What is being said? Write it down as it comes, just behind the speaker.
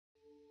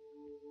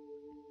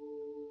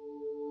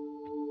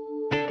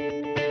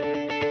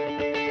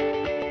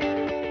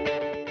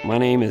My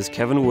name is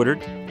Kevin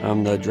Woodard.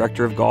 I'm the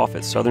Director of Golf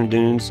at Southern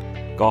Dunes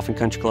Golf and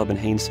Country Club in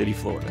Haines City,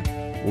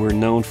 Florida. We're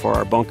known for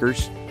our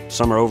bunkers.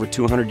 Some are over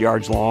 200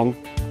 yards long.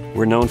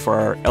 We're known for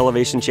our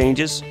elevation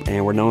changes,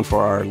 and we're known for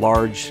our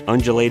large,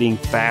 undulating,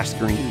 fast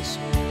greens.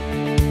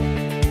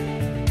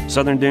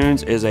 Southern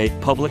Dunes is a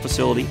public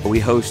facility. We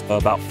host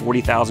about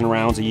 40,000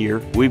 rounds a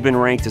year. We've been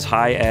ranked as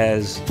high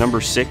as number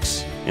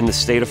 6 in the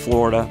state of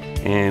Florida,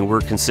 and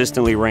we're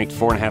consistently ranked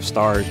 4.5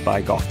 stars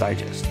by Golf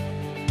Digest.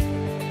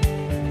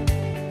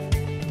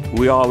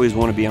 We always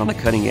want to be on the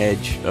cutting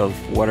edge of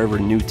whatever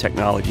new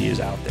technology is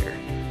out there.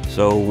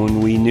 So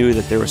when we knew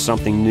that there was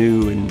something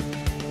new and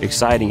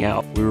exciting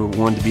out, we were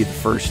wanting to be the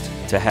first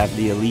to have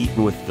the EliTE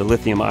with the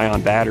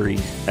lithium-ion battery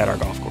at our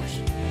golf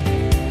course.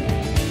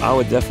 I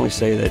would definitely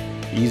say that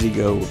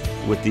E-Z-GO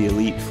with the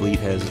EliTE fleet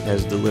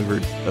has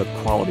delivered a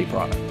quality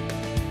product.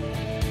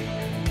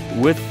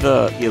 With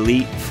the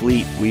EliTE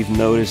fleet, we've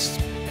noticed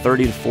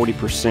 30 to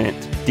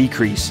 40%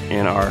 decrease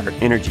in our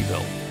energy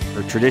bill.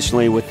 Or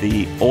traditionally, with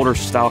the older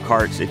style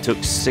carts, it took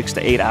 6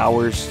 to 8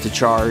 hours to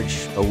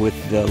charge.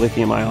 With the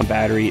lithium-ion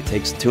battery, it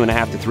takes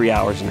 2.5 to 3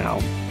 hours now.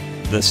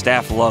 The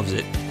staff loves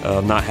it,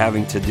 not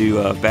having to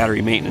do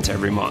battery maintenance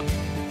every month.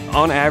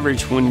 On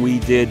average, when we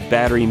did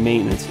battery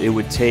maintenance, it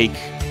would take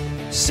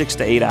 6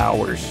 to 8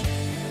 hours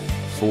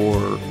for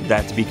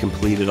that to be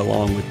completed,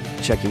 along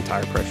with checking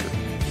tire pressure.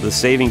 The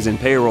savings in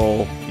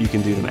payroll, you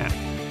can do the math.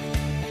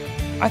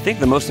 I think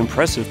the most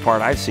impressive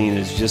part I've seen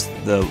is just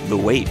the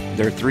weight.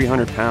 They're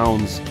 300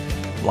 pounds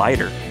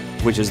lighter,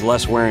 which is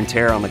less wear and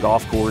tear on the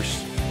golf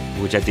course,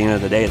 which at the end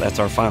of the day, that's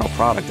our final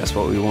product. That's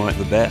what we want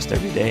the best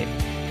every day.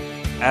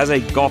 As a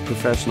golf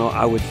professional,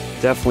 I would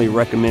definitely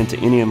recommend to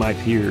any of my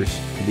peers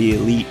the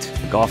EliTE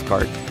golf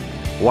cart.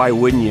 Why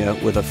wouldn't you,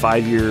 with a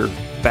 5-year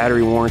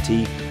battery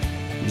warranty,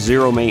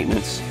 0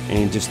 maintenance,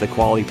 and just the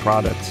quality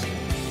product?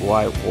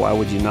 Why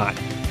would you not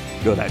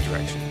go that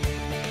direction?